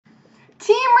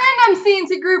Team Random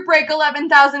C&C Group Break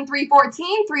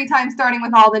 11,314. 3 times starting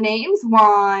with all the names.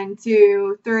 1,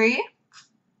 2, 3.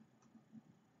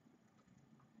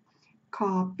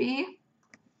 Copy.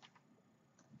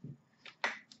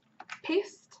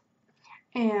 Paste.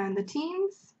 And the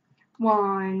teams.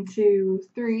 1, 2,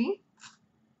 3.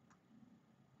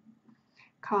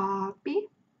 Copy.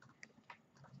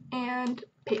 And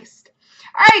paste.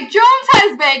 Alright, Jones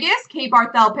has Vegas, K.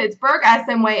 Barthel Pittsburgh,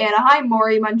 SMY Anaheim,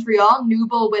 Maury Montreal,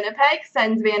 Newble Winnipeg,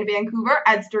 Sens Van Vancouver,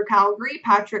 Edster Calgary,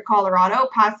 Patrick Colorado,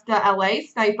 Pasta LA,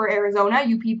 Sniper Arizona,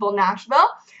 You People Nashville,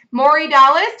 Maury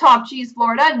Dallas, Top Cheese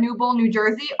Florida, Newble New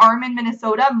Jersey, Armin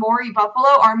Minnesota, Maury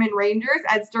Buffalo, Armin Rangers,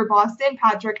 Edster Boston,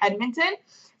 Patrick Edmonton,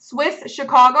 Swiss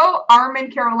Chicago,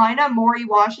 Armin Carolina, Maury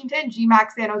Washington,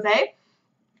 GMAX San Jose,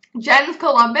 Jens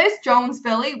Columbus, Jones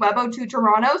Philly, Webo 2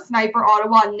 Toronto, Sniper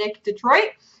Ottawa, Nick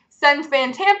Detroit, Sens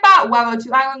Fan Tampa, Webo 2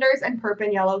 Islanders, and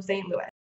Perpin Yellow St. Louis.